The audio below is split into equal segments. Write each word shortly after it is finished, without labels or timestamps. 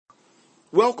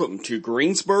Welcome to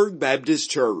Greensburg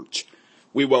Baptist Church.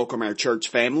 We welcome our church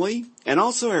family and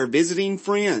also our visiting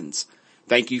friends.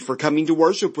 Thank you for coming to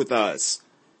worship with us.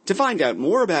 To find out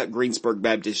more about Greensburg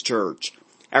Baptist Church,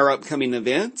 our upcoming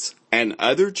events, and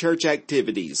other church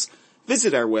activities,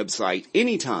 visit our website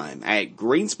anytime at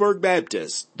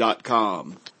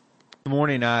greensburgbaptist.com. Good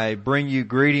morning. I bring you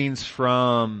greetings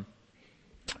from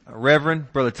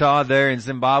Reverend Brother Todd there in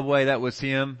Zimbabwe. That was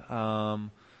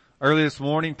him early this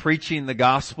morning preaching the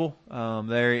gospel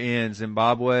there in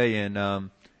Zimbabwe and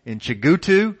in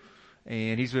Chigutu.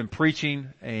 And he's been preaching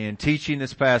and teaching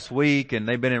this past week, and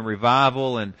they've been in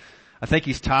revival, and I think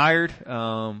he's tired.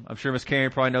 I'm sure Miss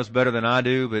Karen probably knows better than I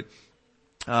do, but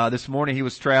this morning he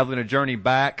was traveling a journey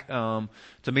back to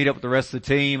meet up with the rest of the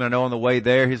team. And I know on the way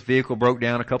there his vehicle broke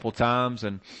down a couple of times,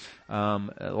 and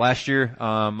last year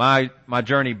my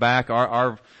journey back,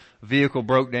 our vehicle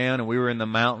broke down, and we were in the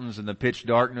mountains in the pitch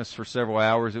darkness for several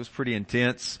hours. It was pretty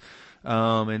intense.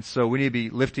 And so we need to be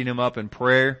lifting him up in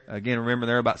prayer. Again, remember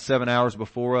they're about 7 hours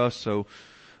before us. So,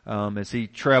 as he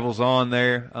travels on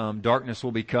there, darkness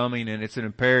will be coming, and it's an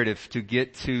imperative to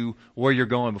get to where you're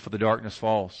going before the darkness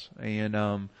falls. And,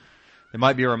 it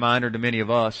might be a reminder to many of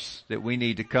us that we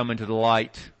need to come into the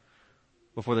light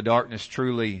before the darkness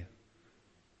truly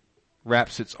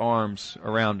wraps its arms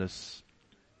around us.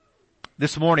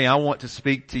 This morning I want to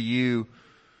speak to you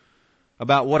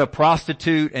about what a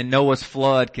prostitute and Noah's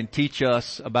flood can teach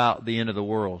us about the end of the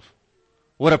world.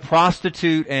 What a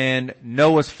prostitute and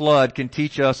Noah's flood can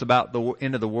teach us about the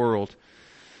end of the world.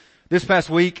 This past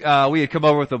week, we had come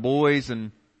over with the boys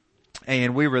and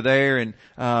we were there, and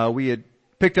we had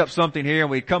picked up something here, and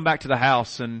we'd come back to the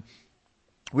house, and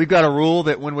we've got a rule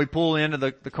that when we pull into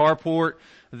the carport,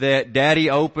 that Daddy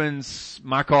opens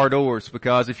my car doors,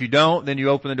 because if you don't, then you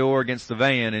open the door against the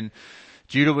van. And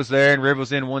Judah was there, and River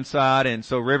was in one side, and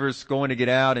so River's going to get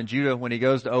out, and Judah, when he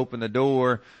goes to open the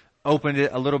door, opened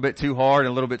it a little bit too hard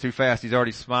and a little bit too fast. He's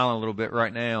already smiling a little bit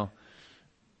right now.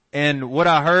 And what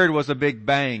I heard was a big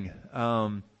bang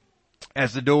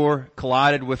as the door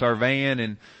collided with our van,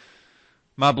 and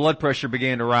my blood pressure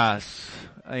began to rise.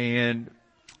 And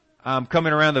I'm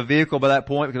coming around the vehicle by that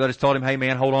point, because I just told him, hey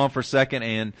man, hold on for a second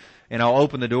and I'll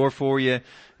open the door for you.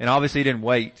 And obviously he didn't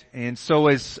wait. And so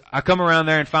as I come around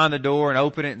there and find the door and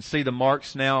open it and see the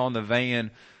marks now on the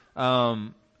van,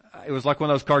 it was like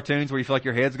one of those cartoons where you feel like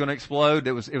your head's going to explode.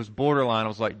 It was borderline. I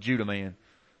was like, Judah, man,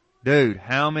 dude,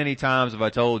 how many times have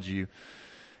I told you?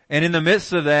 And in the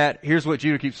midst of that, here's what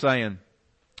Judah keeps saying.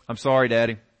 I'm sorry,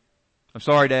 Daddy. I'm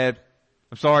sorry, Dad.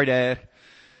 I'm sorry, Dad.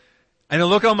 And the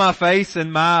look on my face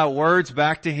and my words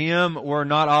back to him were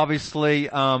not obviously,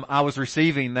 I was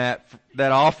receiving that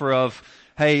offer of,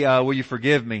 hey, will you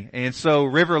forgive me? And so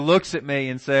River looks at me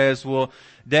and says, well,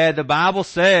 Dad, the Bible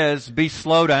says be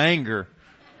slow to anger,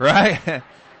 right?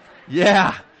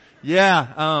 Yeah.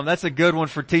 That's a good one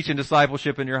for teaching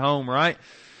discipleship in your home, right?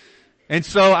 And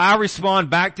so I respond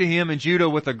back to him and Judah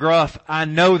with a gruff, I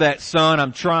know that, son,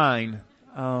 I'm trying.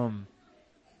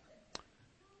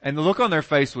 And the look on their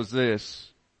face was this: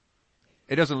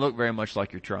 it doesn't look very much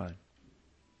like you're trying.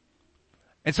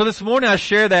 And so this morning I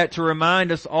share that to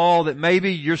remind us all that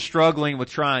maybe you're struggling with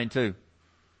trying too.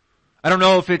 I don't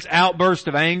know if it's outbursts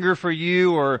of anger for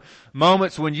you or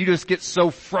moments when you just get so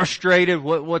frustrated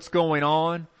with what's going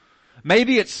on.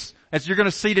 Maybe it's, as you're going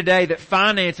to see today, that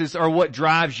finances are what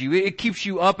drives you. It keeps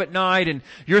you up at night, and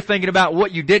you're thinking about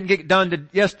what you didn't get done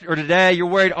yesterday or today. You're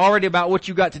worried already about what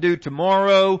you got to do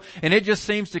tomorrow, and it just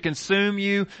seems to consume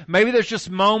you. Maybe there's just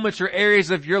moments or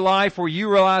areas of your life where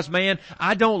you realize, man,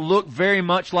 I don't look very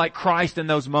much like Christ in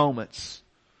those moments.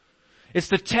 It's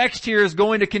the text here is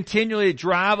going to continually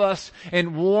drive us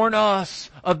and warn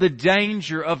us of the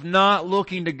danger of not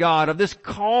looking to God, of this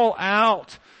call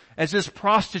out as this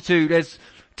prostitute, as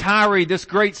Tyre, this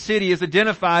great city, is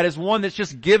identified as one that's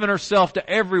just given herself to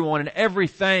everyone and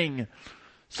everything,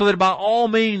 so that by all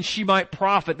means she might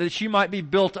profit, that she might be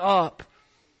built up.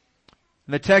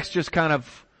 And the text just kind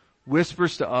of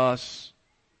whispers to us,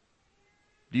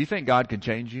 do you think God can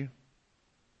change you?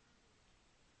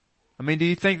 I mean, do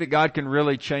you think that God can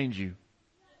really change you?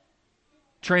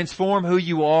 Transform who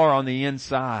you are on the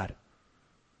inside.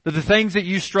 That the things that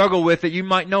you struggle with, that you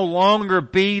might no longer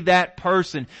be that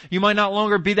person. You might no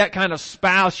longer be that kind of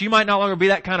spouse. You might no longer be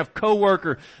that kind of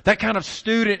coworker, that kind of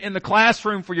student in the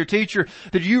classroom for your teacher.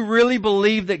 That you really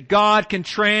believe that God can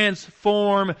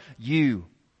transform you.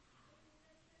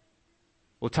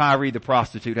 Well, Tyre the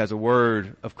prostitute has a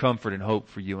word of comfort and hope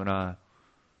for you and I.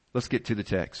 Let's get to the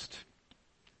text.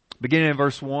 Beginning in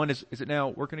verse 1. Is it now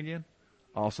working again?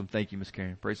 Awesome. Thank you, Miss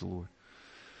Karen. Praise the Lord.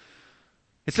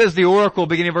 It says the oracle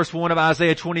beginning in verse 1 of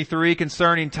Isaiah 23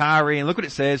 concerning Tyre, and look what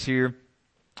it says here.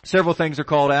 Several things are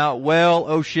called out. Well,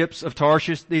 O ships of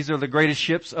Tarshish, these are the greatest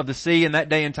ships of the sea. In that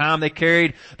day and time, they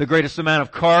carried the greatest amount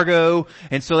of cargo.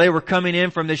 And so they were coming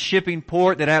in from this shipping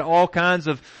port that had all kinds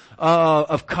of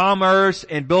commerce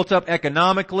and built up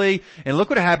economically. And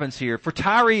look what happens here. For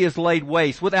Tyre is laid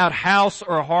waste without house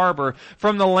or harbor.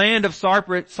 From the land of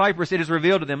Cyprus it is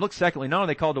revealed to them. Look, secondly, not only are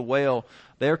they called to wail,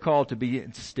 they are called to be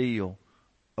in steel.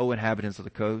 O inhabitants of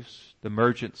the coast, the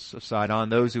merchants of Sidon,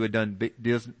 those who had done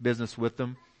business with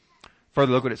them.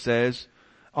 Further, look what it says.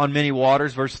 On many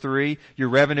waters, verse 3, your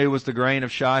revenue was the grain of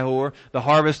Shihor, the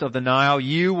harvest of the Nile.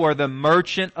 You were the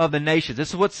merchant of the nations.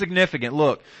 This is what's significant.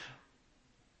 Look,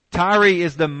 Tyre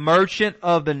is the merchant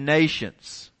of the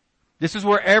nations. This is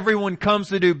where everyone comes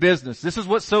to do business. This is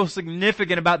what's so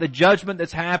significant about the judgment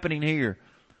that's happening here.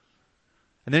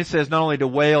 And then it says not only to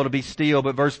wail, to be still,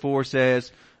 but verse 4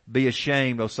 says, be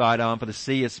ashamed, O Sidon, for the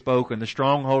sea has spoken, the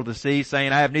stronghold of the sea,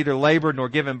 saying, I have neither labored nor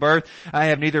given birth. I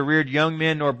have neither reared young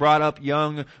men nor brought up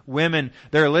young women.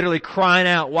 They're literally crying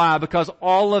out. Why? Because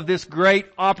all of this great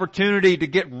opportunity to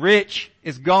get rich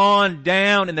is gone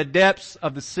down in the depths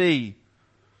of the sea.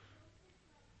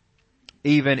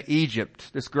 Even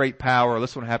Egypt, this great power.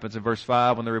 Listen what happens in verse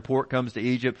 5. When the report comes to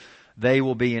Egypt, they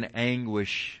will be in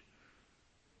anguish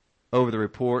over the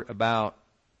report about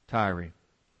Tyre.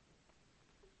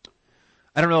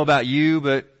 I don't know about you,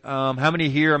 but how many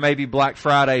here are maybe Black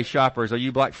Friday shoppers? Are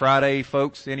you Black Friday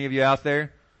folks? Any of you out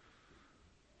there?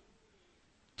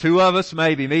 2 of us,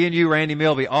 maybe. Me and you, Randy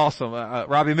Milby. Awesome.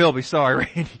 Robbie Milby, sorry,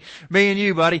 Randy. Me and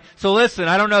you, buddy. So listen,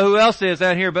 I don't know who else is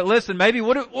out here, but listen, maybe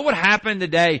what would happen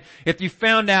today if you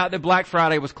found out that Black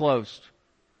Friday was closed?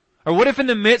 Or what if in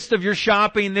the midst of your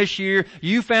shopping this year,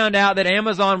 you found out that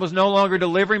Amazon was no longer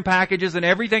delivering packages and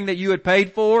everything that you had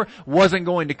paid for wasn't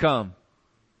going to come?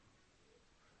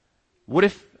 What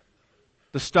if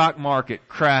the stock market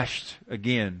crashed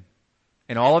again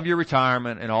and all of your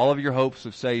retirement and all of your hopes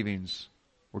of savings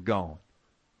were gone?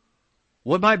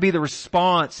 What might be the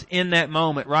response in that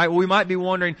moment, right? Well, we might be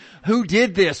wondering, who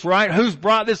did this, right? Who's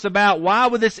brought this about? Why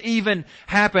would this even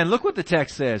happen? Look what the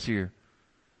text says here.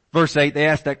 Verse 8, they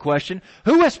ask that question.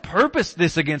 Who has purposed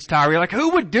this against Tyre? Like,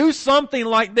 who would do something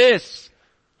like this?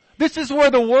 This is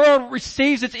where the world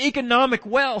receives its economic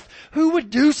wealth. Who would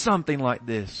do something like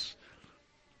this?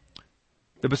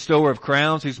 The bestower of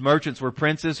crowns, whose merchants were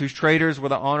princes, whose traders were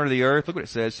the honor of the earth. Look what it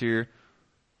says here.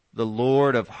 The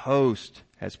Lord of hosts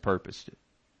has purposed it.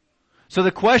 So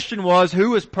the question was,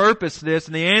 who has purposed this?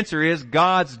 And the answer is,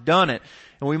 God's done it.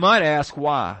 And we might ask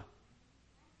why.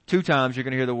 2 times you're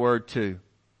going to hear the word to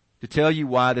tell you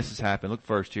why this has happened. Look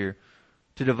first here.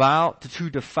 To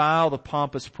defile the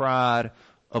pompous pride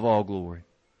of all glory.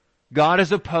 God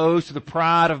is opposed to the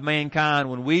pride of mankind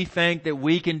when we think that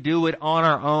we can do it on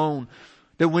our own.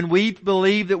 That when we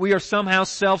believe that we are somehow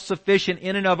self-sufficient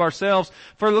in and of ourselves.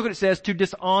 For look what it says, to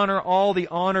dishonor all the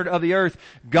honored of the earth.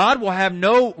 God will have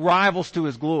no rivals to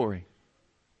His glory.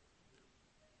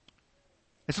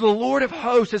 And so the Lord of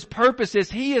hosts, His purpose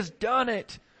is He has done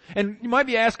it. And you might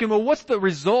be asking, well, what's the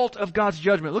result of God's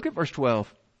judgment? Look at verse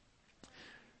 12.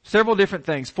 Several different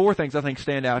things, 4 things I think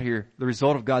stand out here. The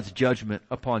result of God's judgment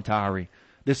upon Tyre.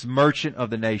 This merchant of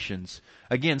the nations.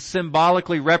 Again,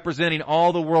 symbolically representing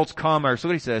all the world's commerce. Look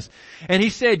what he says. And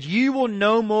he said, you will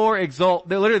no more exalt.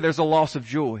 Literally, there's a loss of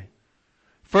joy.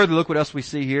 Further, look what else we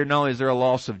see here. Not only is there a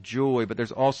loss of joy, but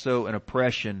there's also an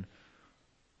oppression.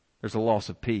 There's a loss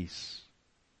of peace.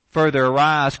 Further,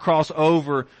 arise, cross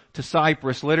over to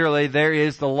Cyprus. Literally, there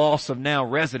is the loss of now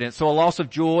residence. So a loss of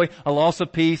joy, a loss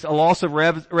of peace, a loss of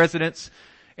residence.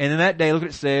 And in that day, look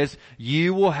what it says.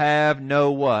 You will have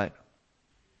no what?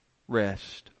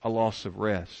 Rest. A loss of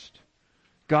rest.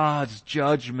 God's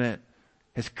judgment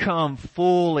has come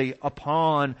fully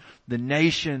upon the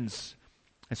nations,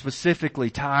 and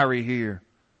specifically Tyre here.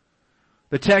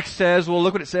 The text says, well,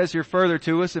 look what it says here further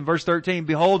to us in verse 13.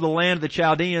 Behold, the land of the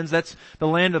Chaldeans, that's the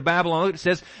land of Babylon. Look what it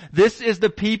says. This is the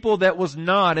people that was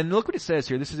not. And look what it says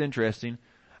here. This is interesting.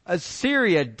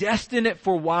 Assyria destined it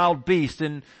for wild beasts,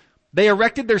 and they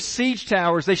erected their siege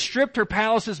towers. They stripped her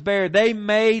palaces bare. They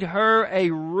made her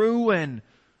a ruin.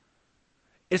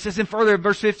 It says in further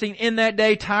verse 15, in that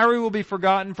day Tyre will be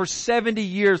forgotten for 70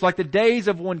 years, like the days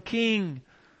of one king.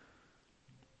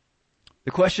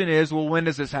 The question is, well, when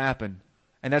does this happen?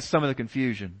 And that's some of the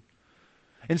confusion.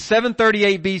 In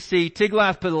 738 BC,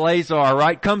 Tiglath-Pileser,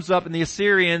 right, comes up, and the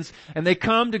Assyrians, and they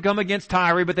come against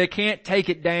Tyre, but they can't take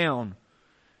it down.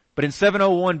 But in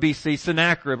 701 BC,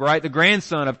 Sennacherib, right, the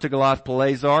grandson of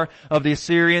Tiglath-Pileser of the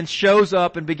Assyrians, shows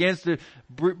up and begins to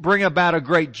bring about a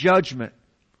great judgment.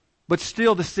 but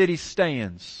still the city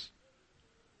stands.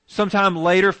 Sometime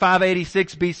later,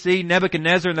 586 BC,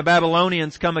 Nebuchadnezzar and the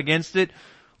Babylonians come against it,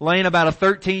 laying about a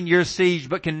 13-year siege,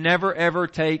 but can never ever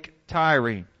take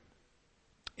Tyre.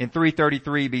 In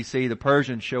 333 BC, the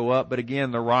Persians show up, but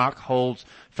again, the rock holds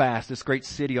fast, this great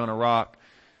city on a rock.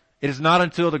 It is not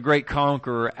until the great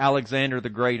conqueror, Alexander the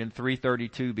Great, in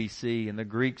 332 BC, and the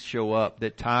Greeks show up,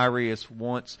 that Tyre is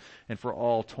once and for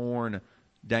all torn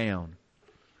down.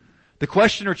 The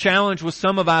question or challenge with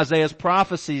some of Isaiah's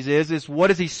prophecies is what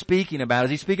is he speaking about?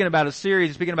 Is he speaking about Assyria? Is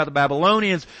he speaking about the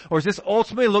Babylonians? Or is this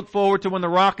ultimately look forward to when the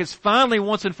rock is finally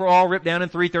once and for all ripped down in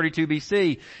 332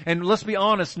 BC? And let's be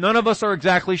honest, none of us are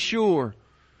exactly sure.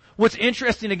 What's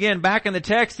interesting, again, back in the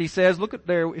text, he says, look at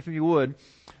there, if you would,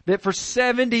 that for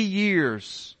 70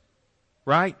 years,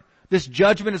 right, this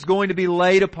judgment is going to be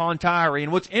laid upon Tyre.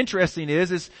 And what's interesting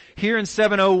is here in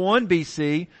 701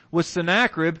 BC with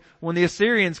Sennacherib, when the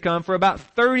Assyrians come, for about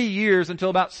 30 years until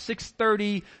about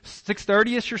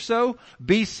 630-ish or so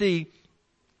BC,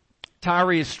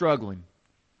 Tyre is struggling.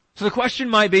 So the question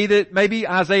might be that maybe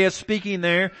Isaiah is speaking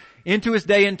there into his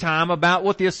day and time about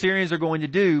what the Assyrians are going to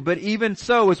do. But even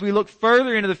so, as we look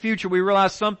further into the future, we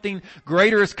realize something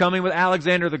greater is coming with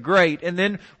Alexander the Great. And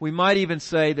then we might even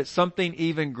say that something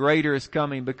even greater is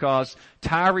coming because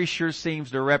Tyre sure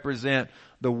seems to represent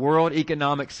the world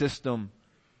economic system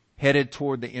headed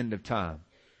toward the end of time.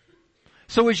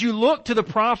 So as you look to the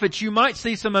prophets, you might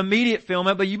see some immediate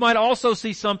fulfillment, but you might also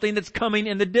see something that's coming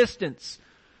in the distance.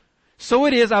 So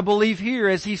it is, I believe, here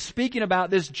as he's speaking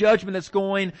about this judgment that's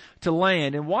going to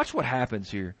land. And watch what happens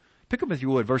here. Pick up if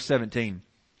you would, verse 17.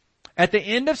 At the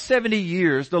end of 70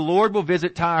 years, the Lord will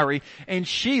visit Tyre, and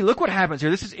she, look what happens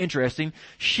here. This is interesting.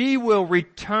 She will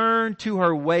return to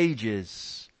her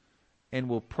wages and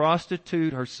will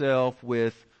prostitute herself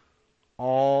with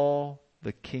all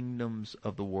the kingdoms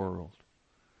of the world.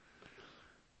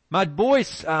 My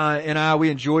boys and I,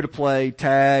 we enjoy to play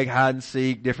tag, hide and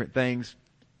seek, different things.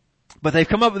 But they've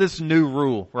come up with this new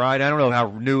rule, right? I don't know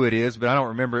how new it is, but I don't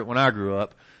remember it when I grew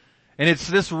up. And it's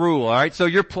this rule, alright? So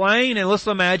you're playing, and let's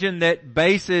imagine that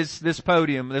base is this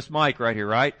podium, this mic right here,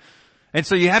 right? And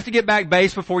so you have to get back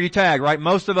base before you tag, right?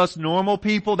 Most of us normal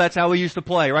people, that's how we used to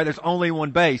play, right? There's only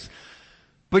one base.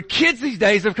 But kids these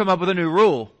days have come up with a new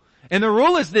rule. And the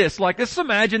rule is this, like let's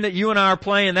imagine that you and I are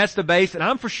playing, that's the base, and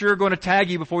I'm for sure going to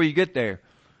tag you before you get there.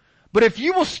 But if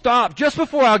you will stop just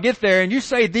before I'll get there and you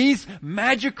say these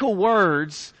magical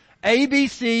words,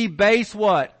 ABC, base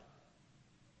what?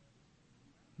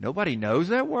 Nobody knows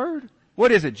that word?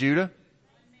 What is it, Judah?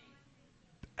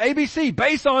 ABC,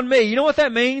 base on me. You know what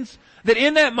that means? That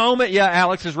in that moment, yeah,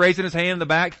 Alex is raising his hand in the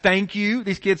back. Thank you.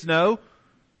 These kids know.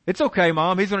 It's okay,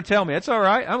 Mom. He's going to tell me. It's all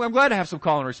right. I'm glad to have some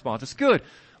call and response. It's good.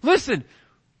 Listen,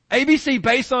 ABC,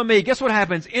 base on me. Guess what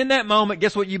happens? In that moment,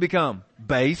 guess what you become?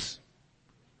 Base.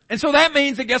 And so that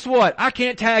means that guess what? I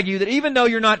can't tag you, that even though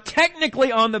you're not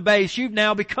technically on the base, you've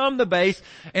now become the base,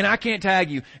 and I can't tag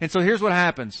you. And so here's what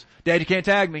happens. Dad, you can't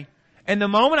tag me. And the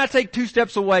moment I take 2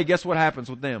 steps away, guess what happens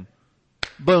with them?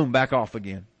 Boom, back off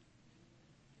again.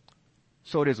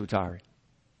 So it is with Tyre.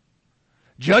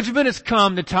 Judgment has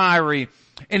come to Tyre,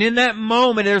 and in that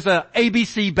moment there's a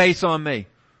ABC base on me.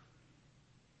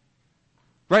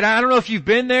 Right, I don't know if you've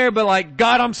been there, but like,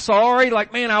 God, I'm sorry.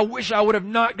 Like, man, I wish I would have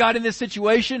not got in this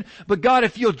situation. But God,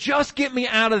 if you'll just get me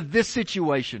out of this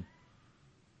situation.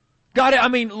 God,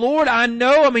 Lord, I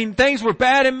know, things were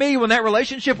bad in me when that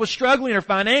relationship was struggling or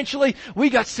financially. We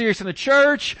got serious in the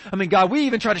church. God, we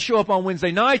even tried to show up on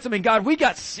Wednesday nights. God, we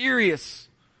got serious.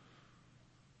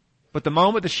 But the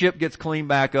moment the ship gets cleaned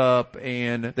back up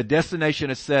and the destination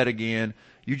is set again,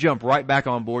 you jump right back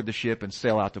on board the ship and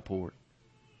sail out to port.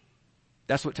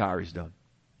 That's what Tyre's done.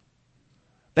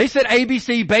 They said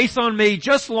ABC based on me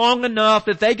just long enough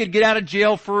that they could get out of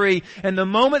jail free. And the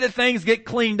moment that things get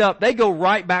cleaned up, they go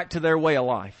right back to their way of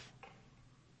life.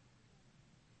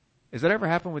 Has that ever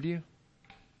happened with you?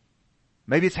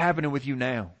 Maybe it's happening with you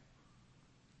now.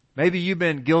 Maybe you've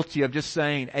been guilty of just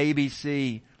saying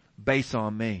ABC based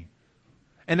on me.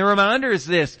 And the reminder is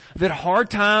this, that hard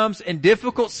times and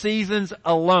difficult seasons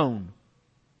alone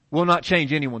will not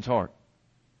change anyone's heart.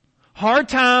 Hard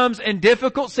times and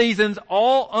difficult seasons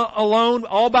all alone,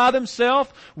 all by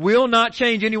themselves, will not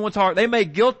change anyone's heart. They may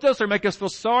guilt us or make us feel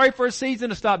sorry for a season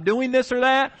to stop doing this or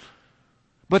that.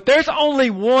 But there's only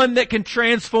one that can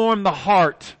transform the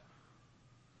heart.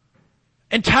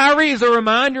 And Tyre is a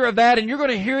reminder of that, and you're going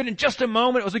to hear it in just a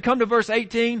moment as we come to verse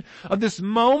 18 of this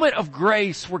moment of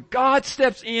grace where God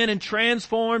steps in and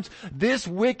transforms this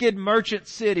wicked merchant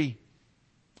city,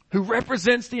 who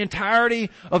represents the entirety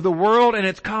of the world and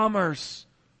its commerce.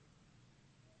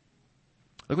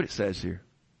 Look what it says here.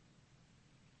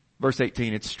 Verse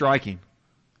 18, it's striking.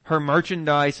 Her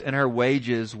merchandise and her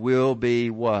wages will be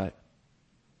what?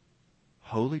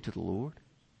 Holy to the Lord.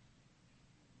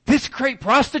 This great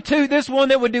prostitute, this one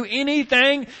that would do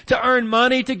anything to earn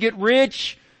money, to get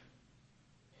rich,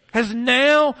 has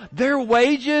now their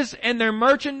wages and their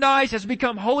merchandise has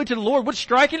become holy to the Lord. What's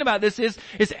striking about this is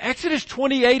Exodus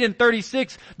 28 and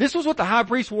 36. This was what the high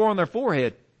priest wore on their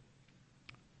forehead.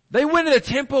 They went to the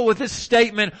temple with this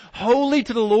statement, holy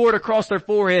to the Lord, across their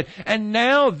forehead. And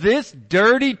now this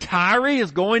dirty Tyre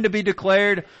is going to be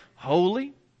declared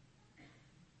holy.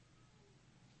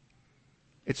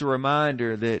 It's a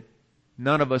reminder that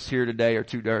none of us here today are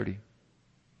too dirty.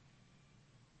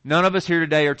 None of us here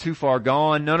today are too far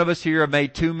gone. None of us here have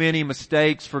made too many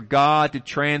mistakes for God to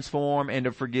transform and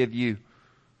to forgive you.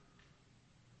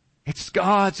 It's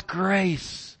God's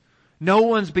grace. No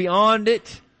one's beyond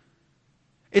it.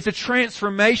 It's a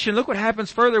transformation. Look what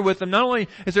happens further with them. Not only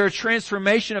is there a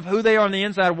transformation of who they are on the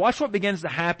inside, watch what begins to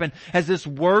happen as this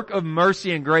work of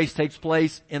mercy and grace takes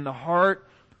place in the heart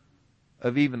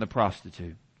of even the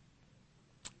prostitute.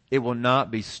 It will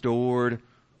not be stored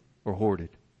or hoarded.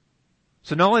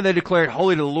 So not only they declared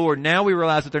holy to the Lord, now we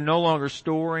realize that they're no longer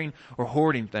storing or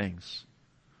hoarding things.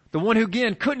 The one who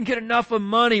again couldn't get enough of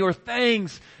money or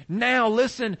things, now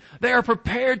listen, they are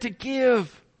prepared to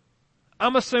give.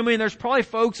 I'm assuming there's probably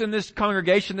folks in this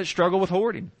congregation that struggle with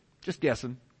hoarding. Just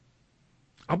guessing.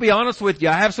 I'll be honest with you,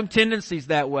 I have some tendencies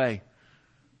that way.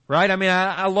 Right? I mean,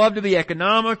 I love to be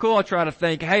economical. I try to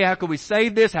think, hey, how can we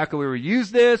save this? How can we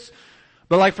reuse this?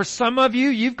 But like for some of you,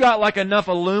 you've got like enough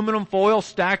aluminum foil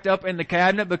stacked up in the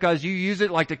cabinet because you use it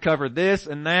like to cover this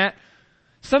and that.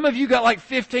 Some of you got like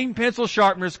 15 pencil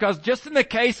sharpeners because just in the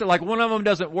case that like one of them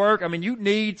doesn't work, I mean, you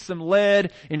need some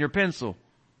lead in your pencil.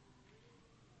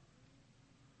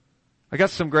 I got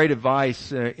some great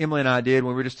advice Emily and I did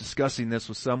when we were just discussing this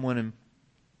with someone, and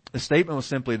the statement was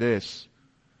simply this.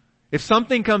 If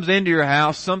something comes into your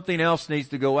house, something else needs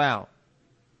to go out.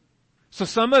 So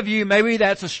some of you, maybe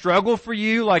that's a struggle for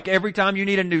you, like every time you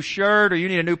need a new shirt or you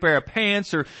need a new pair of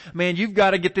pants or, man, you've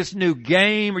got to get this new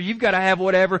game or you've got to have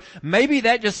whatever. Maybe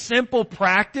that just simple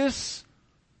practice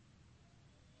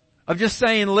of just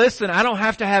saying, listen, I don't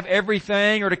have to have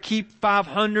everything or to keep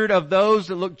 500 of those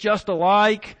that look just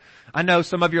alike. I know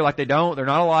some of you are like, they're not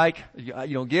alike.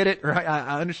 You don't get it, right?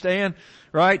 I understand,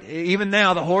 right? Even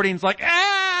now the hoarding's like,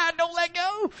 don't let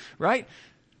go, right?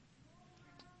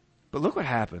 But look what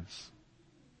happens.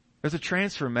 There's a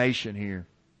transformation here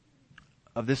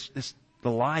of the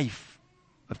life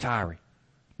of Tyre.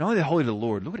 Not only are they holy to the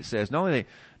Lord, look what it says. Not only are they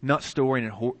not storing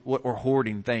or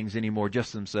hoarding things anymore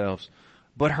just themselves,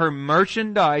 but her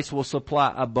merchandise will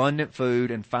supply abundant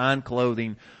food and fine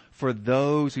clothing for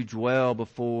those who dwell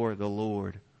before the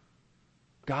Lord.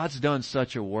 God's done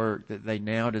such a work that they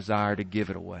now desire to give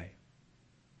it away.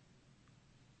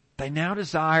 They now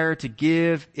desire to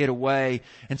give it away.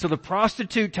 And so the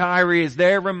prostitute Tyre is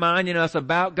there reminding us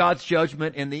about God's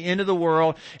judgment and the end of the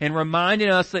world and reminding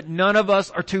us that none of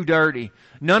us are too dirty.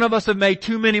 None of us have made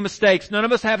too many mistakes. None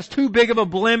of us have too big of a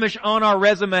blemish on our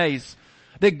resumes.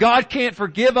 That God can't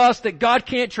forgive us, that God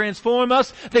can't transform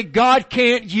us, that God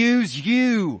can't use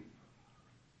you.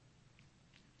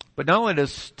 But not only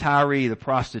does Tyre, the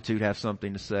prostitute, have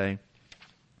something to say,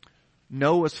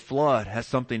 Noah's flood has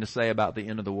something to say about the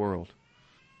end of the world.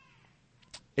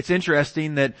 It's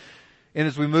interesting that, and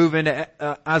as we move into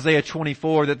Isaiah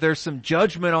 24, that there's some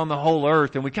judgment on the whole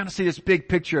earth, and we kind of see this big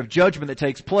picture of judgment that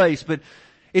takes place, but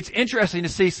it's interesting to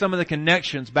see some of the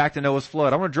connections back to Noah's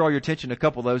flood. I want to draw your attention to a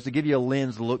couple of those to give you a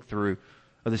lens to look through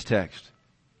of this text.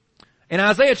 In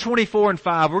Isaiah 24 and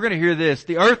 5, we're going to hear this.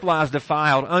 The earth lies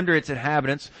defiled under its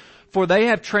inhabitants, for they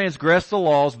have transgressed the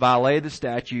laws, violated the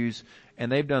statutes, and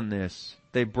they've done this.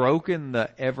 They've broken the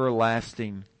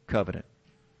everlasting covenant.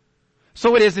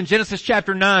 So it is in Genesis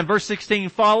chapter 9, verse 16,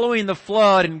 following the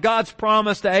flood and God's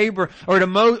promise to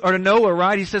to Noah,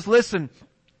 right? He says, listen,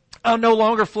 I'll no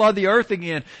longer flood the earth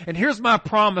again. And here's my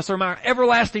promise or my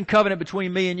everlasting covenant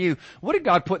between me and you. What did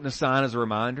God put in the sign as a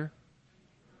reminder?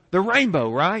 The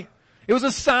rainbow, right? It was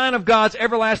a sign of God's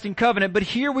everlasting covenant. But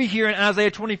here we hear in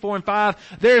Isaiah 24 and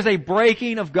 5, there's a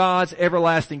breaking of God's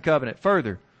everlasting covenant.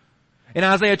 Further, in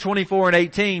Isaiah 24 and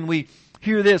 18, we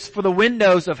hear this, for the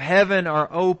windows of heaven are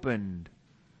opened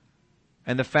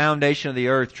and the foundation of the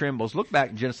earth trembles. Look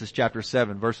back in Genesis chapter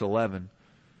 7, verse 11.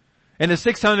 In the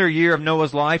 600th year of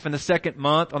Noah's life, in the second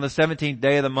month, on the 17th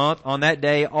day of the month, on that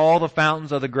day, all the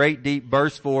fountains of the great deep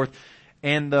burst forth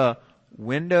and the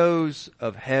windows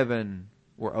of heaven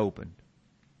were opened.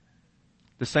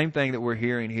 The same thing that we're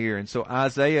hearing here. And so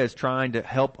Isaiah is trying to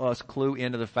help us clue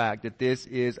into the fact that this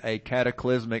is a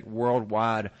cataclysmic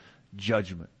worldwide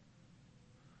judgment.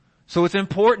 So it's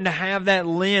important to have that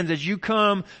lens as you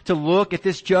come to look at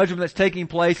this judgment that's taking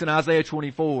place in Isaiah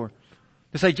 24.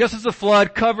 To say, just as the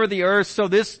flood covered the earth, so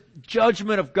this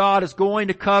judgment of God is going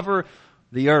to cover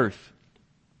the earth.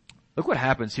 Look what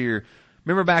happens here.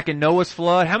 Remember back in Noah's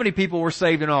flood, how many people were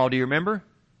saved in all? Do you remember?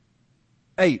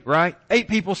 8, right? 8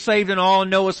 people saved in all in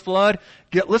Noah's flood.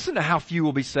 Listen to how few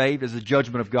will be saved as the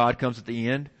judgment of God comes at the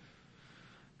end.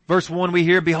 Verse 1 we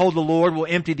hear, behold, the Lord will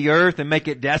empty the earth and make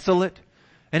it desolate,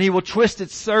 and He will twist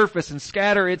its surface and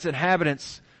scatter its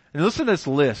inhabitants. And listen to this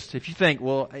list. If you think,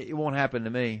 well, it won't happen to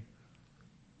me.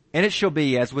 And it shall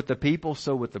be as with the people,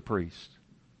 so with the priest.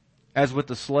 As with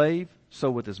the slave, so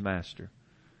with his master.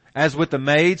 As with the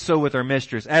maid, so with her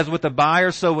mistress. As with the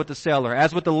buyer, so with the seller.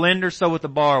 As with the lender, so with the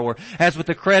borrower. As with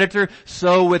the creditor,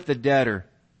 so with the debtor.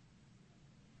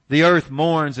 The earth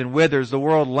mourns and withers. The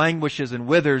world languishes and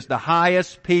withers. The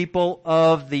highest people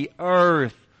of the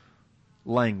earth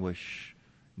languish.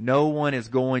 No one is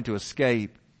going to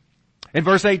escape. In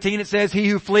verse 18 it says, he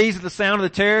who flees at the sound of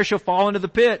the terror shall fall into the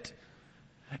pit.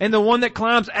 And the one that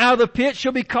climbs out of the pit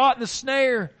shall be caught in the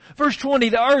snare. Verse 20,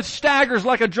 the earth staggers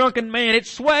like a drunken man. It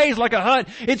sways like a hut.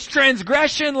 Its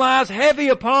transgression lies heavy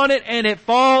upon it, and it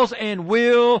falls and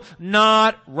will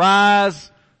not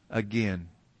rise again.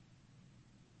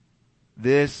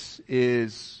 This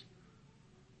is,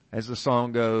 as the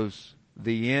song goes,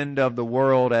 the end of the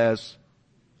world as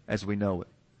we know it.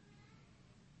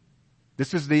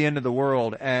 This is the end of the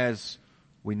world as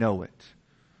we know it.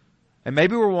 And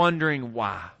maybe we're wondering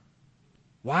why.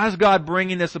 Why is God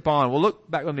bringing this upon? Well, look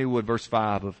back with me with verse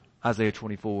 5 of Isaiah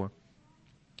 24.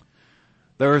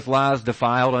 The earth lies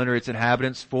defiled under its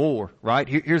inhabitants. 4, right?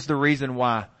 Here's the reason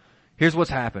why. Here's what's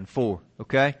happened. 4,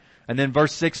 okay? And then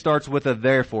verse 6 starts with a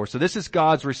therefore. So this is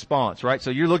God's response, right?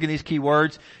 So you're looking at these key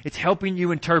words. It's helping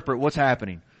you interpret what's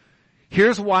happening.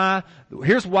 Here's why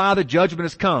the judgment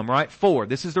has come, right? 4.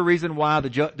 This is the reason why the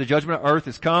judgment of earth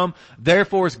has come.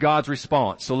 Therefore is God's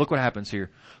response. So look what happens here.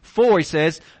 4, he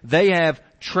says, they have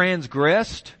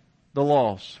transgressed the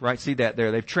laws, right? See that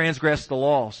there. They've transgressed the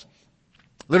laws.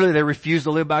 Literally, they refuse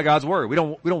to live by God's word. We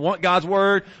don't want God's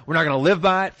word. We're not going to live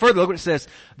by it. Further, look what it says.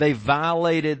 They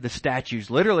violated the statutes.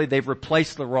 Literally, they've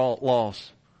replaced the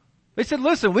laws. They said,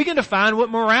 listen, we can define what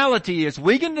morality is.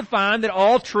 We can define that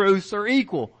all truths are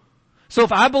equal. So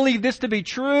if I believe this to be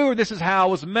true, or this is how I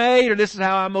was made, or this is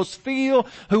how I most feel,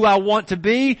 who I want to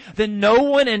be, then no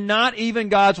one and not even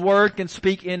God's word can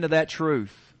speak into that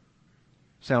truth.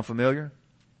 Sound familiar?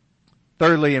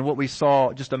 Thirdly, and what we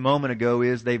saw just a moment ago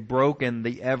is they've broken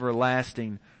the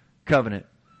everlasting covenant.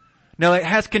 Now it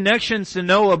has connections to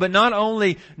Noah, but not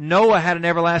only Noah had an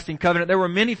everlasting covenant, there were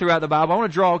many throughout the Bible. I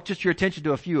want to draw just your attention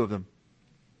to a few of them.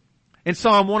 In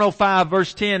Psalm 105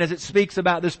 verse 10, as it speaks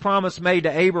about this promise made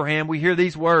to Abraham, we hear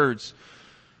these words,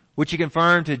 which he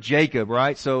confirmed to Jacob,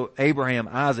 right? So Abraham,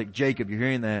 Isaac, Jacob, you're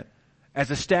hearing that.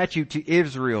 As a statute to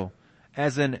Israel,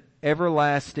 as an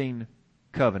everlasting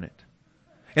covenant.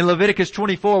 In Leviticus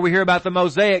 24, we hear about the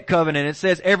Mosaic covenant. It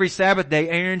says, every Sabbath day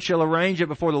Aaron shall arrange it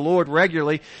before the Lord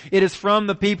regularly. It is from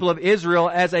the people of Israel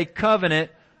as a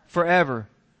covenant forever.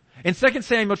 In 2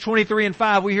 Samuel 23 and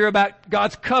 5, we hear about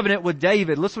God's covenant with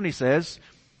David. Listen what he says.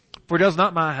 For does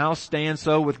not my house stand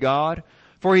so with God?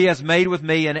 For he has made with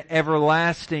me an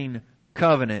everlasting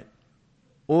covenant,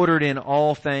 ordered in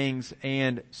all things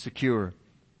and secure.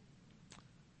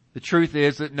 The truth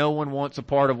is that no one wants a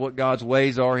part of what God's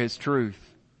ways are, His truth.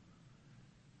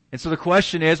 And so the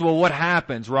question is, well, what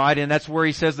happens, right? And that's where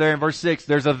he says there in verse 6,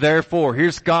 there's a therefore.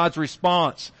 Here's God's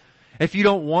response. If you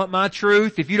don't want my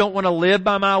truth, if you don't want to live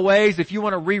by my ways, if you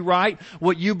want to rewrite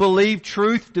what you believe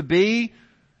truth to be,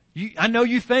 I know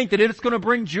you think that it's going to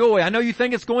bring joy. I know you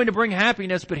think it's going to bring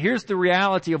happiness, but here's the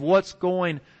reality of what's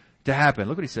going to happen.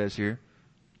 Look what he says here.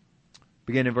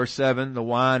 Beginning in verse 7, the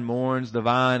wine mourns, the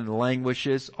vine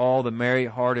languishes, all the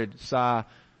merry-hearted sigh.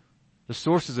 The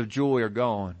sources of joy are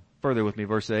gone. Further with me,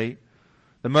 verse 8.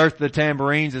 The mirth of the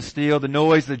tambourines is stilled, the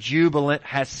noise of the jubilant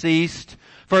has ceased.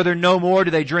 Further, no more do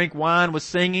they drink wine with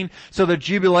singing. So the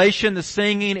jubilation, the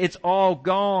singing, it's all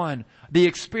gone. The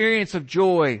experience of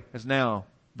joy has now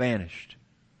vanished.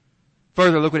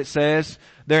 Further, look what it says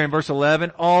there in verse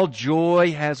 11. All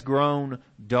joy has grown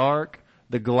dark.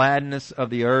 The gladness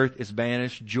of the earth is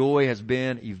banished. Joy has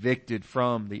been evicted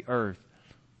from the earth.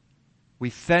 We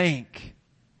think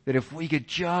that if we could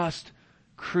just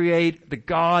create the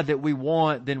God that we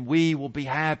want, then we will be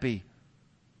happy.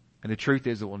 And the truth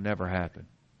is it will never happen.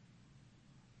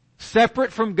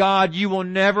 Separate from God, you will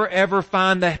never ever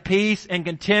find the peace and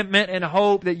contentment and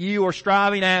hope that you are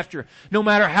striving after. No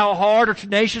matter how hard or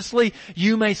tenaciously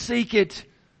you may seek it.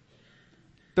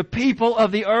 The people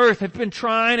of the earth have been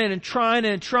trying it and trying it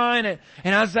and trying it.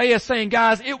 And Isaiah is saying,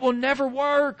 guys, it will never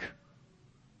work.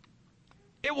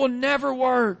 It will never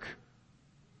work.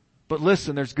 But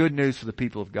listen, there's good news for the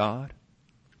people of God.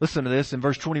 Listen to this in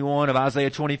verse 21 of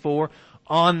Isaiah 24.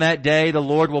 On that day, the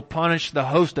Lord will punish the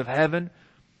host of heaven.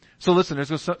 So listen, there's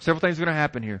several things going to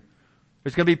happen here.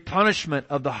 There's going to be punishment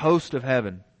of the host of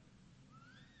heaven.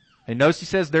 And notice he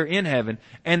says they're in heaven.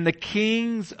 And the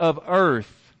kings of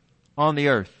earth on the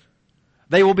earth.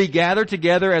 They will be gathered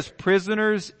together as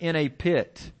prisoners in a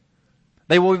pit.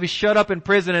 They will be shut up in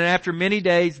prison, and after many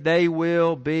days they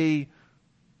will be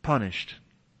punished.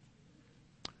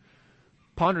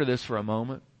 Ponder this for a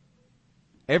moment.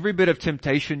 Every bit of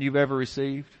temptation you've ever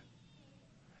received,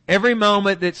 every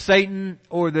moment that Satan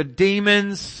or the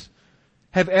demons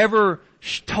have ever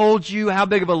told you how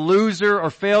big of a loser or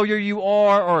failure you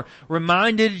are, or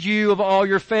reminded you of all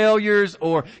your failures,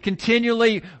 or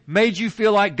continually made you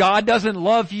feel like God doesn't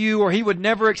love you, or He would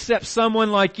never accept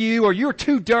someone like you, or you're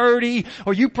too dirty,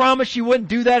 or you promised you wouldn't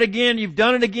do that again, you've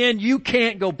done it again, you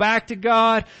can't go back to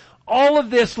God. All of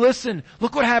this, listen,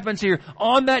 look what happens here.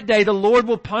 On that day, the Lord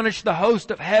will punish the host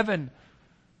of heaven.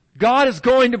 God is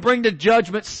going to bring to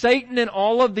judgment Satan and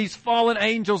all of these fallen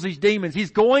angels, these demons.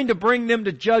 He's going to bring them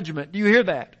to judgment. Do you hear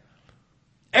that?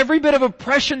 Every bit of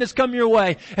oppression that's come your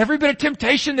way, every bit of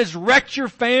temptation that's wrecked your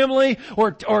family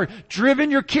or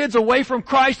driven your kids away from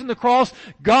Christ and the cross,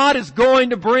 God is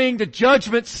going to bring to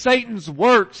judgment Satan's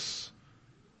works.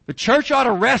 The church ought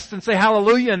to rest and say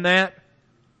hallelujah in that.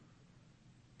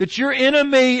 That your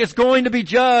enemy is going to be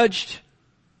judged.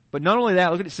 But not only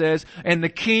that, look what it says, and the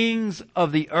kings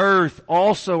of the earth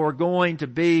also are going to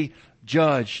be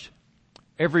judged.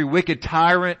 Every wicked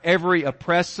tyrant, every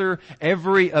oppressor,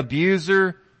 every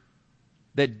abuser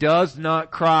that does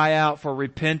not cry out for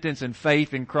repentance and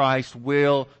faith in Christ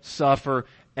will suffer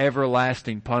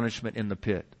everlasting punishment in the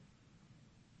pit.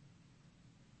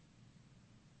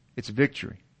 It's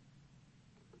victory.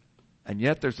 And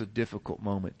yet there's a difficult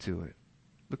moment to it.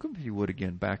 Look if you would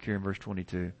again back here in verse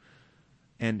 22.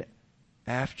 And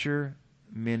after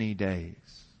many days.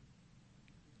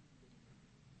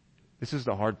 This is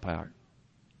the hard part.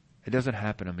 It doesn't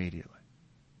happen immediately.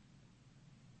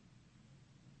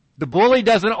 The bully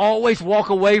doesn't always walk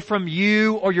away from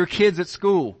you or your kids at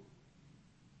school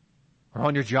or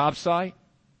on your job site.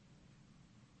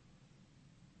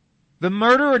 The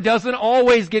murderer doesn't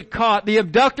always get caught. The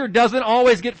abductor doesn't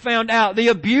always get found out. The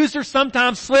abuser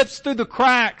sometimes slips through the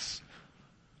cracks.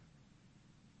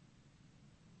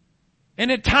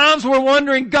 And at times we're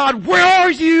wondering, God, where are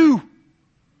you?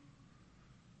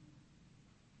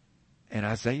 And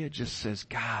Isaiah just says,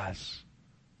 guys,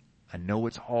 I know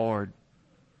it's hard,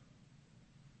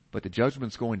 but the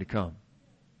judgment's going to come.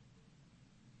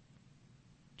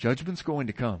 Judgment's going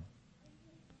to come.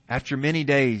 After many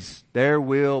days, there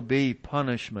will be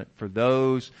punishment for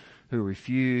those who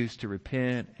refuse to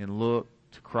repent and look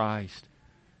to Christ.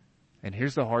 And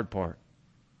here's the hard part.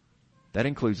 That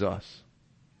includes us.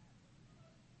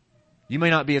 You may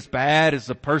not be as bad as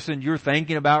the person you're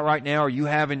thinking about right now, or you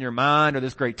have in your mind, or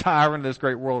this great tyrant, or this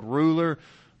great world ruler.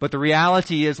 But the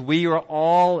reality is we are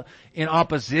all in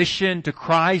opposition to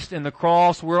Christ and the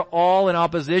cross. We're all in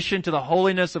opposition to the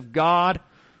holiness of God.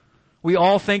 We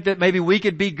all think that maybe we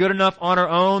could be good enough on our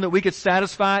own, that we could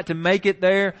satisfy it to make it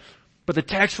there. But the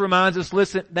text reminds us,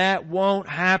 listen, that won't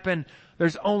happen.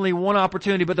 There's only one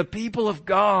opportunity, but the people of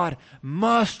God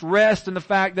must rest in the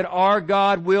fact that our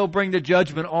God will bring to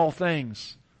judgment all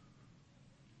things.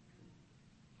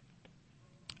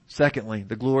 Secondly,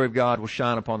 the glory of God will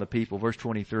shine upon the people. Verse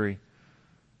 23.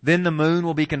 Then the moon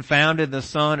will be confounded and the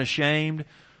sun ashamed.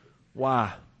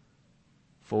 Why?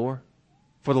 For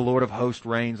the Lord of hosts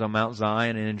reigns on Mount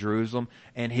Zion and in Jerusalem,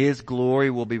 and His glory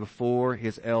will be before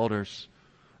His elders.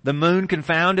 The moon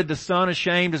confounded, the sun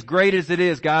ashamed, as great as it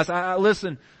is, guys.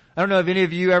 Listen, I don't know if any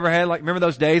of you ever had, remember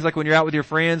those days when you're out with your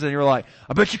friends and you're like,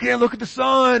 I bet you can't look at the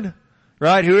sun.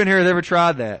 Right? Who in here has ever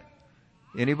tried that?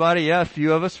 Anybody? Yeah, a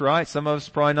few of us, right? Some of us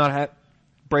probably not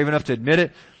brave enough to admit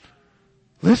it.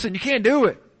 Listen, you can't do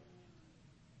it.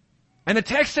 And the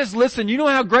text says, listen, you know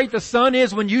how great the sun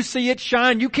is when you see it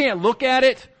shine? You can't look at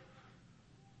it.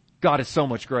 God is so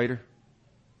much greater.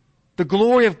 The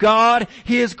glory of God,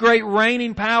 His great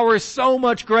reigning power is so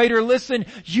much greater. Listen,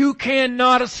 you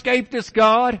cannot escape this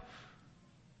God.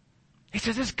 He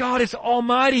says this God is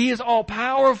almighty. He is all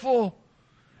powerful.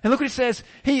 And look what it says.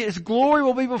 His glory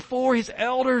will be before His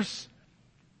elders.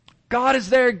 God is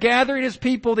there gathering His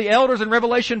people, the elders. In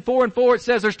Revelation 4:4 it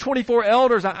says there's 24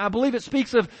 elders. I believe it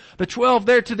speaks of the 12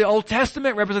 there to the Old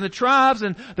Testament, representing the tribes,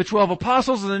 and the 12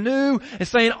 apostles of the New, and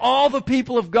saying all the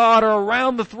people of God are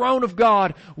around the throne of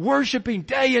God, worshiping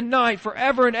day and night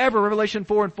forever and ever, Revelation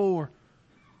 4:4.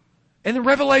 And in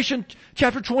Revelation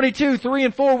chapter 22, 3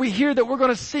 and 4, we hear that we're going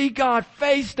to see God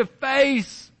face to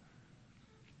face.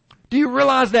 Do you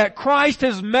realize that Christ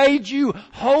has made you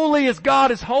holy as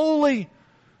God is holy?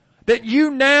 That you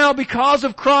now, because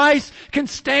of Christ, can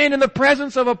stand in the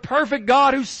presence of a perfect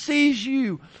God who sees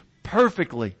you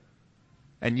perfectly.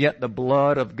 And yet the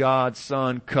blood of God's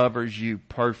Son covers you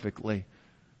perfectly.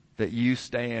 That you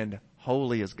stand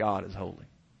holy as God is holy.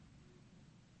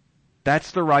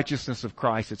 That's the righteousness of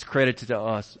Christ. It's credited to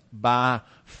us by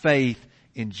faith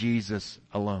in Jesus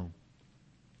alone.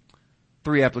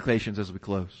 3 applications as we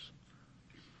close.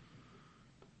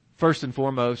 First and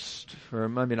foremost, or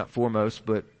maybe not foremost,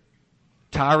 but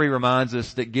Tyree reminds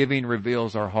us that giving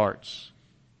reveals our hearts.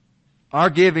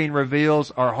 Our giving reveals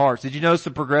our hearts. Did you notice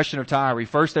the progression of Tyree?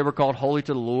 First they were called holy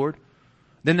to the Lord.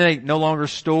 Then they no longer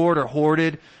stored or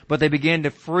hoarded, but they began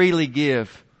to freely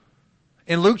give.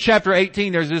 In Luke chapter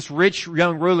 18, there's this rich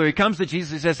young ruler. He comes to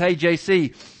Jesus and says, "Hey,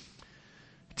 JC,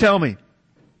 tell me,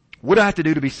 what do I have to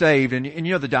do to be saved?" And you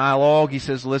know the dialogue. He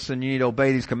says, "Listen, you need to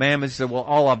obey these commandments." He said, "Well,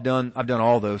 I've done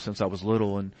all those since I was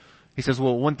little." And he says,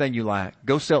 "Well, one thing you lack.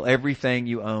 Go sell everything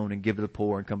you own and give to the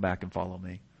poor and come back and follow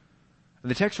me." And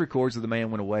the text records that the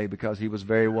man went away because he was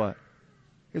very what?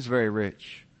 He was very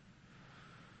rich.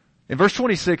 In verse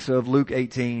 26 of Luke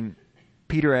 18,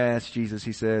 Peter asks Jesus,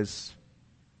 he says,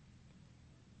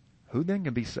 "Who then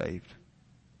can be saved?"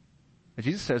 And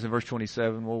Jesus says in verse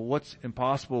 27, well, what's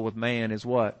impossible with man is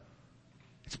what?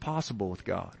 It's possible with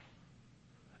God.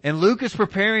 And Luke is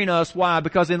preparing us. Why?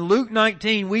 Because in Luke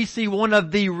 19, we see one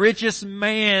of the richest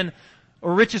men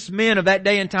of that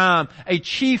day and time, a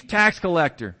chief tax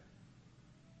collector.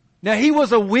 Now he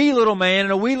was a wee little man,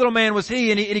 and a wee little man was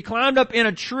he, and he climbed up in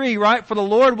a tree, right? For the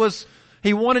Lord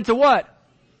he wanted to what?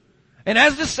 And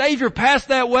as the Savior passed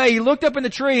that way, he looked up in the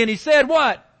tree and he said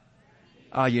what?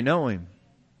 You know him.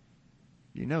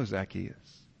 You know Zacchaeus.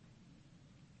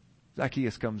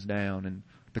 Zacchaeus comes down and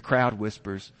the crowd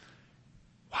whispers,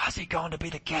 "Why is he going to be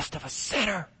the guest of a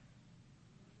sinner?"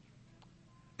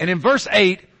 And in verse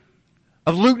 8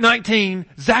 of Luke 19,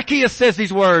 Zacchaeus says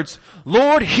these words,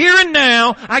 "Lord, here and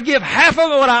now, I give half of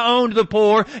what I own to the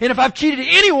poor, and if I've cheated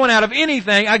anyone out of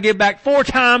anything, I give back 4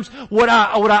 times what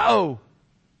I owe."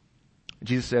 And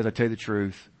Jesus says, "I tell you the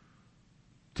truth.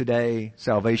 Today,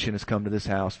 salvation has come to this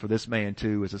house, for this man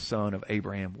too is a son of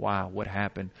Abraham." Wow, what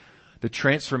happened? The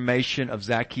transformation of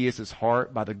Zacchaeus'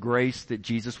 heart by the grace that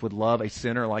Jesus would love a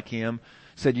sinner like him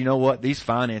said, "You know what? These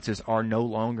finances are no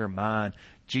longer mine.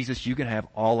 Jesus, you can have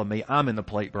all of me. I'm in the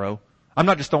plate, bro. I'm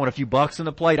not just throwing a few bucks in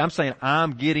the plate. I'm saying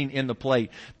I'm getting in the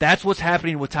plate." That's what's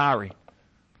happening with Tyree.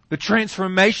 The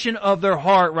transformation of their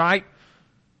heart, right?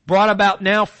 Brought about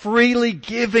now freely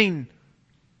giving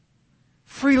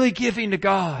to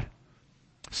God.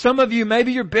 Some of you,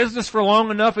 maybe your business for long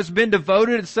enough has been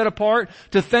devoted and set apart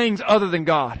to things other than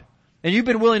God. And you've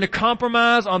been willing to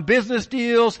compromise on business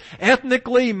deals,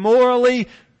 ethnically, morally.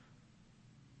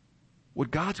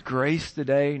 Would God's grace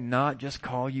today not just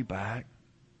call you back?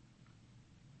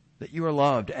 That you are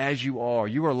loved as you are.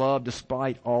 You are loved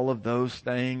despite all of those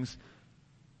things.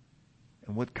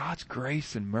 And would God's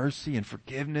grace and mercy and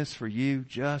forgiveness for you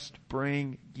just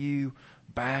bring you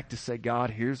back to say,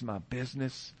 "God, here's my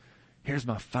business. Here's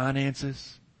my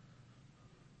finances."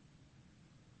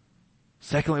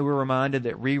 Secondly, we're reminded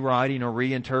that rewriting or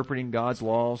reinterpreting God's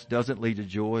laws doesn't lead to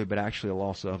joy, but actually a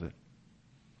loss of it.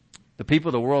 The people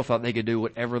of the world thought they could do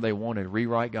whatever they wanted,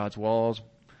 rewrite God's laws,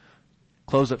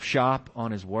 close up shop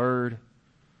on His Word.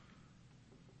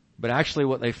 But actually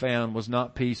what they found was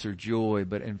not peace or joy,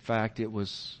 but in fact it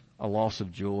was a loss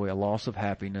of joy, a loss of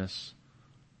happiness,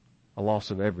 a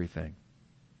loss of everything.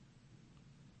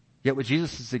 Yet with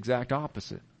Jesus it's the exact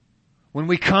opposite. When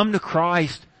we come to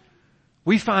Christ,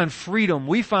 we find freedom,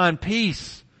 we find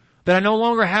peace. That I no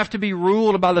longer have to be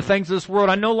ruled by the things of this world.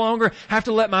 I no longer have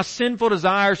to let my sinful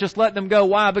desires just let them go.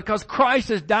 Why? Because Christ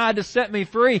has died to set me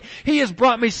free. He has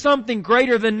brought me something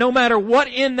greater than no matter what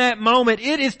in that moment.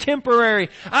 It is temporary.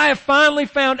 I have finally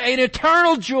found an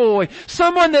eternal joy.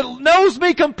 Someone that knows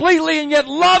me completely and yet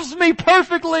loves me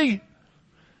perfectly.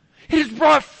 It has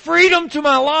brought freedom to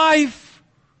my life.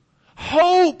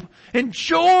 Hope and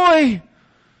joy.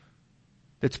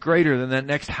 That's greater than that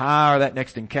next high or that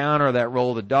next encounter or that roll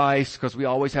of the dice, because we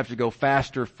always have to go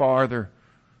faster, farther.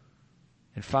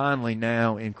 And finally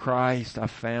now in Christ I've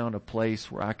found a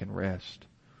place where I can rest.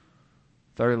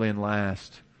 Thirdly and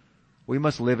last, We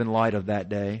must live in light of that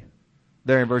day.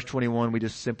 There in verse 21, we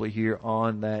just simply hear,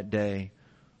 on that day,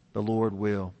 the Lord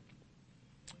will.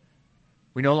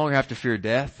 We no longer have to fear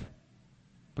death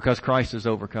because Christ has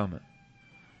overcome it.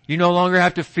 You no longer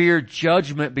have to fear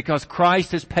judgment because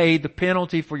Christ has paid the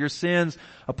penalty for your sins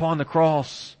upon the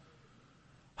cross.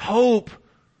 Hope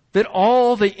that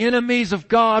all the enemies of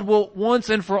God will once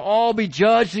and for all be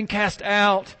judged and cast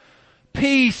out.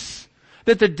 Peace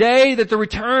that the day that the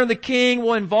return of the King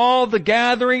will involve the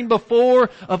gathering before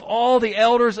of all the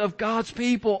elders of God's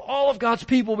people. All of God's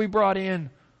people will be brought in.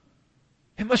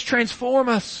 It must transform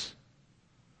us.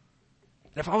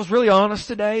 And if I was really honest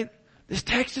today, this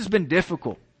text has been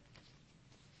difficult.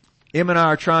 Em and I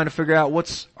are trying to figure out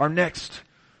what's our next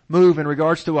move in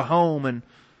regards to a home, and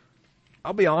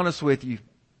I'll be honest with you.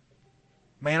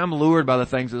 Man, I'm lured by the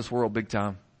things of this world big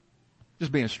time.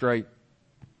 Just being straight.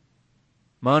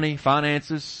 Money,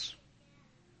 finances.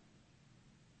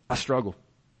 I struggle.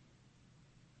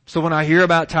 So when I hear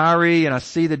about Tyree and I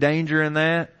see the danger in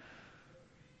that,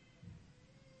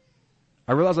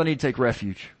 I realize I need to take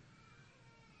refuge.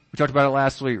 We talked about it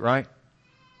last week, right?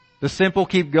 The simple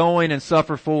keep going and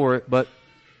suffer for it, the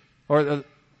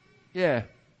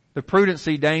prudent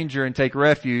see danger and take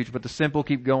refuge, but the simple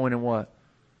keep going and what?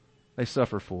 They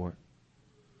suffer for it.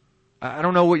 I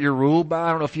don't know what you're ruled by. I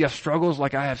don't know if you have struggles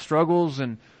like I have struggles,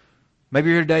 and maybe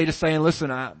you're here today just saying,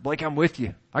 listen, Blake, I'm with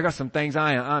you. I got some things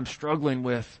I'm struggling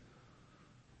with.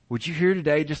 Would you hear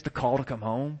today just the call to come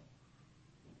home?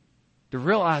 To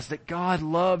realize that God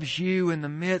loves you in the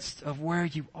midst of where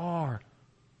you are.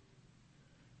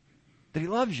 That He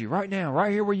loves you right now,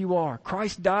 right here where you are.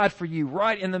 Christ died for you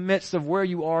right in the midst of where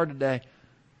you are today.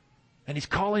 And He's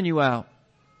calling you out.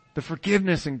 The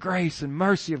forgiveness and grace and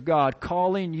mercy of God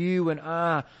calling you and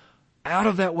I out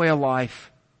of that way of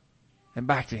life and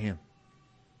back to Him.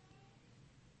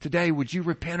 Today, would you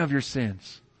repent of your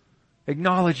sins?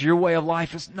 Acknowledge your way of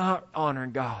life is not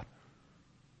honoring God.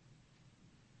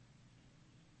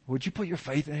 Would you put your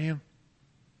faith in Him?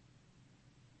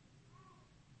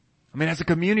 I mean, as a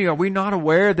community, are we not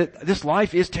aware that this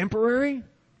life is temporary?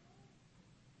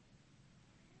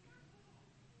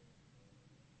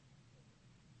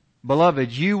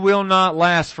 Beloved, you will not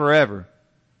last forever.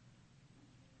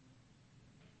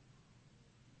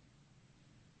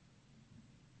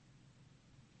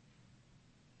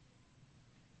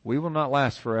 We will not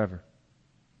last forever.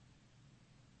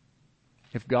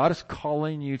 If God is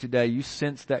calling you today, you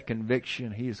sense that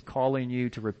conviction. He is calling you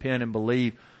to repent and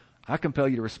believe. I compel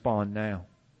you to respond now.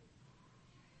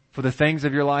 For the things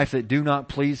of your life that do not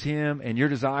please Him and your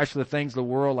desires for the things of the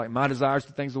world, like my desires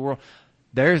for the things of the world,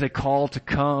 there is a call to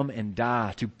come and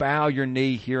die, to bow your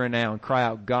knee here and now and cry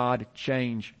out, God,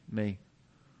 change me.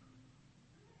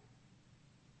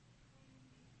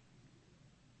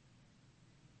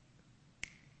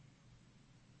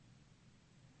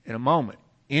 In a moment,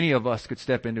 any of us could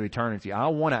step into eternity. I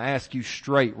want to ask you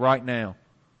straight right now,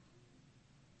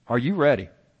 are you ready?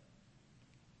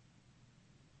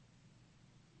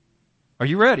 Are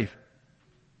you ready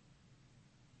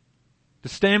to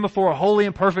stand before a holy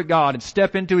and perfect God and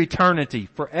step into eternity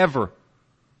forever?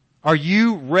 Are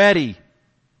you ready?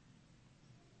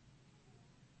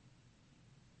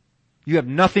 You have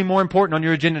nothing more important on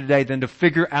your agenda today than to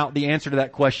figure out the answer to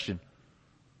that question.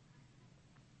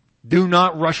 Do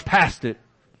not rush past it.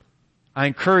 I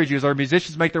encourage you, as our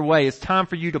musicians make their way, it's time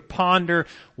for you to ponder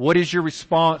what is your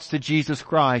response to Jesus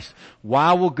Christ.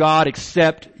 Why will God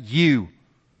accept you?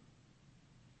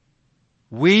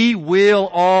 We will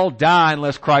all die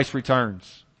unless Christ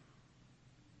returns.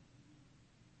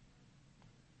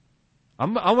 I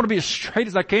want to be as straight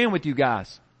as I can with you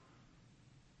guys.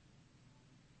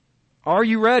 Are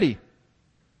you ready?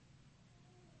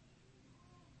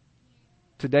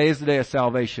 Today is the day of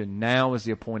salvation. Now is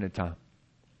the appointed time.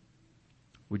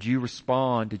 Would you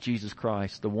respond to Jesus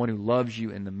Christ, the one who loves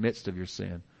you in the midst of your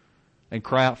sin, and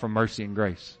cry out for mercy and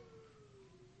grace?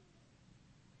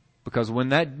 Because when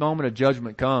that moment of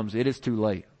judgment comes, it is too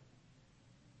late.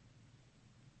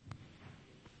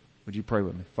 Would you pray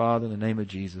with me? Father, in the name of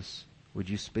Jesus, would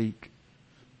you speak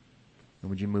and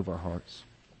would you move our hearts?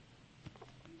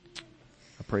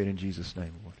 I pray it in Jesus'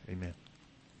 name, Lord. Amen.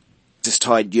 This is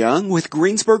Todd Young with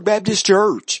Greensburg Baptist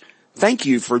Church. Thank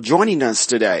you for joining us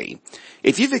today.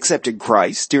 If you've accepted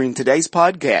Christ during today's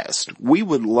podcast, we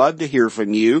would love to hear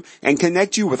from you and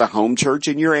connect you with a home church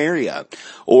in your area.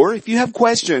 Or if you have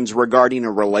questions regarding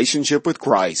a relationship with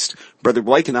Christ, Brother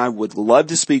Blake and I would love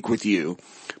to speak with you.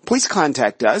 Please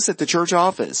contact us at the church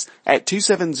office at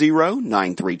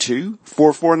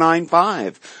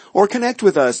 270-932-4495 or connect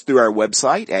with us through our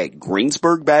website at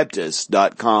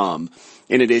greensburgbaptist.com.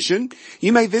 In addition,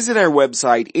 you may visit our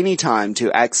website anytime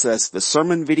to access the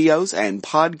sermon videos and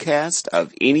podcast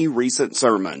of any recent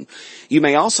sermon. You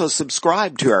may also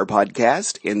subscribe to our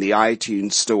podcast in the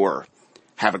iTunes Store.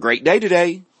 Have a great day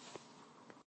today.